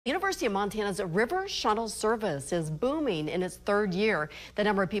University of Montana's river shuttle service is booming in its third year. The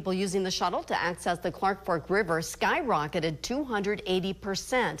number of people using the shuttle to access the Clark Fork River skyrocketed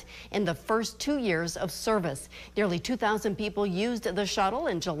 280% in the first 2 years of service. Nearly 2,000 people used the shuttle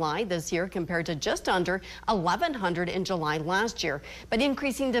in July this year compared to just under 1,100 in July last year. But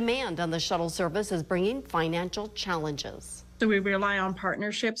increasing demand on the shuttle service is bringing financial challenges. So we rely on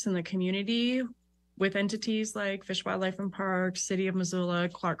partnerships in the community with entities like Fish, Wildlife, and Parks, City of Missoula,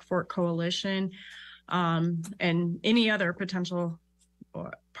 Clark Fork Coalition, and any other potential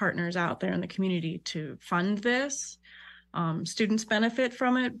partners out there in the community to fund this. Students benefit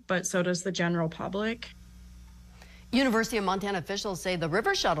from it, but so does the general public. University of Montana officials say the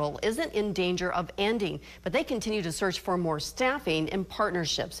river shuttle isn't in danger of ending, but they continue to search for more staffing and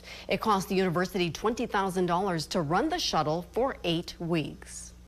partnerships. It cost the university $20,000 to run the shuttle for 8 weeks.